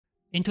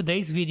In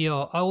today's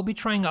video, I will be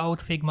trying out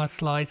Figma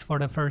Slides for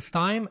the first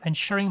time and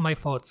sharing my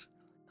thoughts,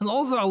 and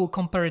also I will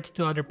compare it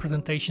to other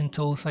presentation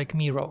tools like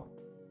Miro.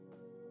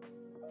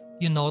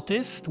 You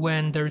noticed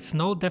when there's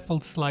no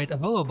default slide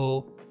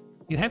available,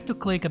 you have to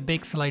click a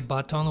big slide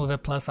button with a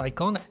plus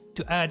icon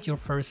to add your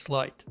first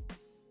slide.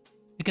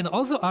 You can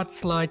also add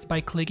slides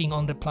by clicking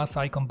on the plus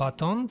icon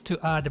button to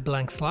add a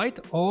blank slide,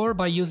 or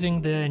by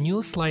using the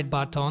new slide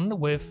button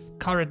with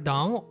caret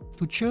down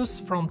to choose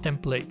from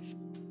templates.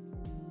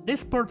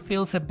 This part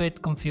feels a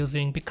bit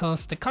confusing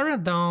because the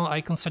caret down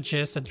icon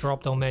suggests a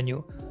drop-down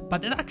menu,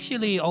 but it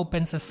actually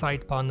opens a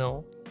side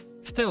panel.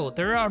 Still,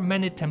 there are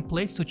many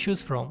templates to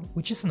choose from,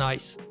 which is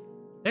nice.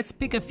 Let's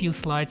pick a few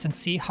slides and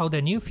see how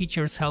the new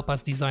features help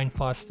us design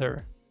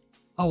faster.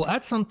 I will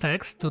add some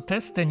text to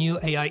test the new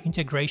AI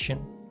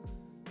integration.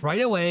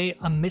 Right away,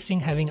 I'm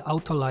missing having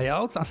auto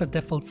layouts as a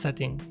default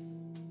setting.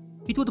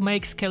 It would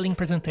make scaling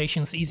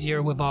presentations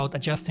easier without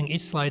adjusting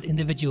each slide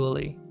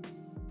individually.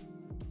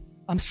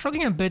 I'm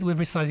struggling a bit with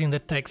resizing the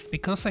text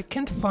because I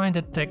can't find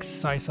the text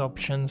size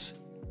options.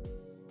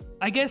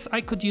 I guess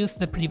I could use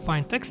the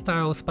predefined text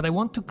styles, but I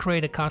want to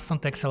create a custom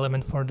text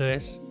element for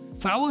this,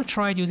 so I will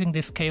try using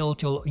the scale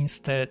tool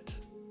instead.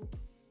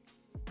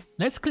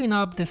 Let's clean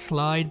up the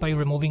slide by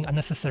removing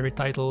unnecessary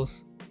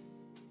titles.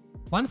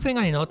 One thing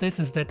I noticed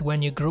is that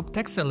when you group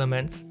text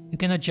elements, you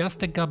can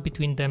adjust the gap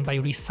between them by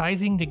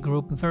resizing the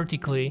group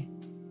vertically.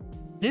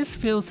 This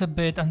feels a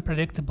bit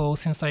unpredictable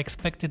since I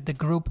expected the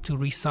group to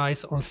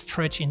resize or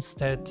stretch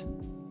instead.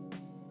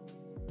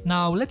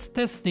 Now let's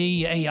test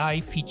the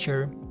AI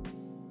feature.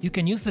 You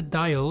can use the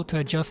dial to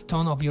adjust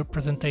tone of your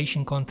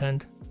presentation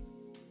content.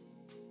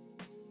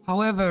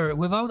 However,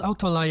 without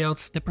auto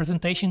layouts, the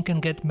presentation can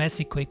get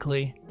messy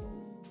quickly.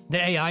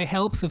 The AI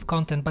helps with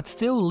content but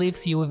still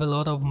leaves you with a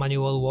lot of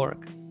manual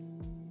work.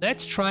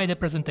 Let's try the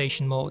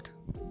presentation mode.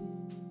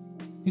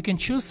 You can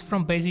choose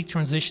from basic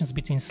transitions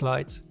between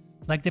slides,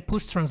 like the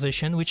push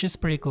transition, which is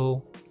pretty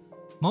cool.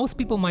 Most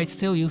people might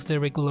still use the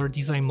regular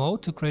design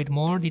mode to create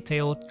more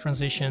detailed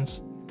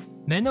transitions.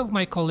 Many of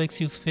my colleagues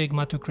use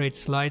Figma to create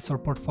slides or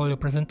portfolio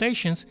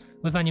presentations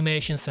with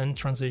animations and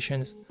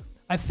transitions.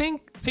 I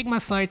think Figma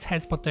Slides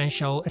has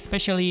potential,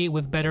 especially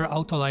with better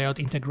auto layout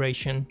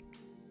integration.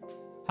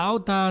 How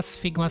does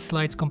Figma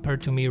Slides compare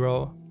to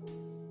Miro?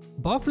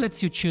 Both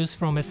lets you choose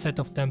from a set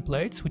of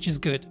templates, which is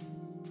good.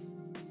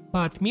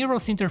 But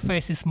Miro's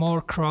interface is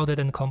more crowded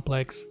and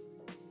complex,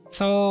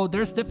 so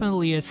there's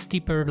definitely a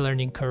steeper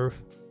learning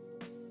curve.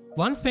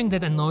 One thing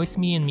that annoys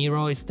me in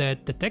Miro is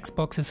that the text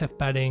boxes have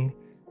padding,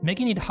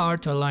 making it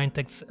hard to align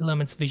text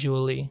elements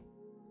visually.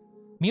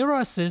 Miro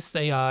Assist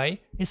AI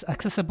is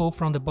accessible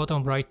from the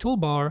bottom right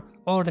toolbar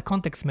or the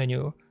context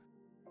menu.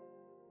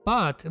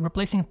 But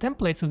replacing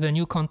templates with the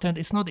new content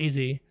is not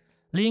easy,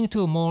 leading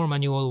to more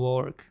manual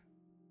work.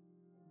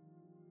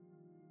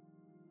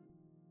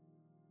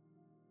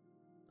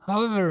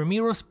 However,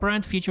 Miro's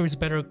brand feature is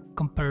better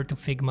compared to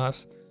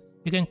Figma's.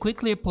 You can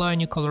quickly apply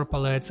new color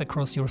palettes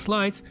across your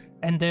slides,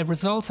 and the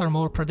results are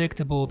more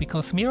predictable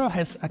because Miro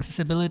has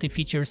accessibility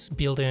features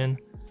built in,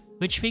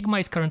 which Figma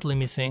is currently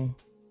missing.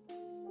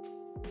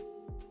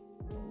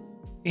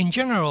 In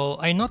general,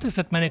 I noticed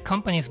that many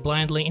companies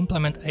blindly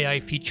implement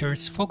AI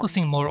features,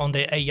 focusing more on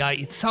the AI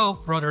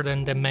itself rather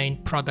than the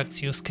main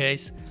product's use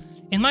case.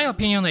 In my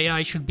opinion,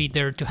 AI should be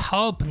there to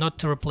help, not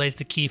to replace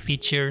the key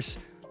features.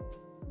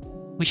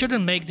 We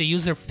shouldn't make the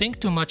user think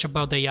too much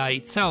about the AI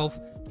itself.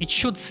 It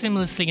should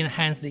seamlessly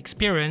enhance the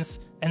experience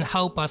and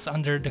help us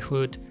under the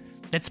hood.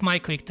 That's my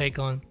quick take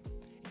on.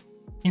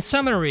 In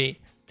summary,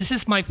 this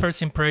is my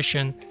first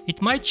impression.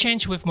 It might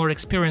change with more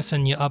experience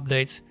and new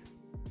updates.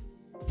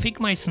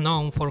 Figma is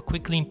known for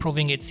quickly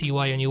improving its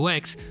UI and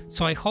UX,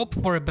 so I hope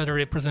for a better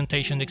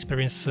representation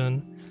experience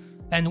soon.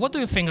 And what do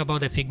you think about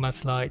the Figma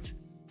Slides?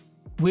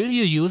 Will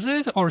you use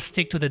it or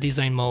stick to the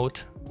design mode?